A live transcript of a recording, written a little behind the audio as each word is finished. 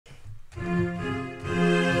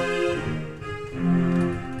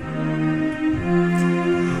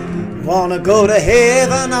Wanna go to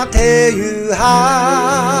heaven, I'll tell you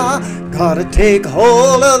how. Gotta take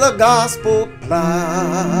hold of the gospel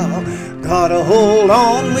plow. Gotta hold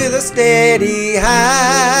on with a steady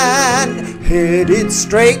hand, headed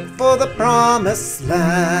straight for the promised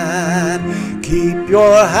land. Keep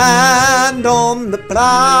your hand on the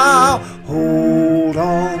plow. Hold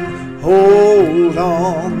on, hold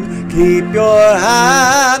on. Keep your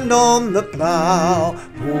hand on the plow.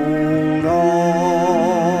 Hold on.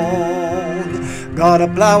 Gotta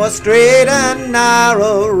plow a straight and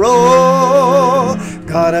narrow road.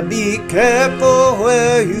 Gotta be careful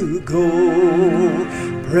where you go.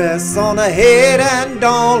 Press on ahead and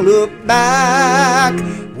don't look back.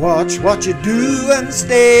 Watch what you do and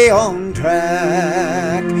stay on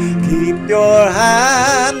track. Keep your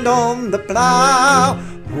hand on the plow.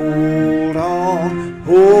 Hold on,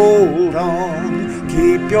 hold on.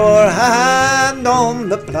 Keep your hand on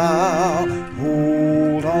the plow.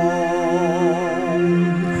 Hold on.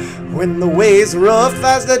 When the way's rough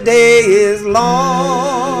as the day is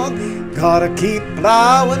long, gotta keep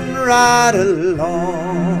plowing right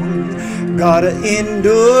along. Gotta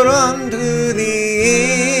endure unto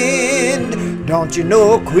the end. Don't you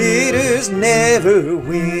know quitters never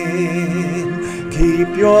win?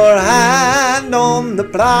 Keep your hand on the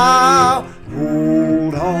plow.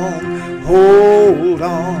 Hold on, hold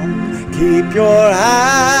on. Keep your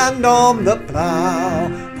hand on the plow.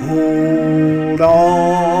 Hold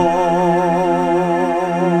on.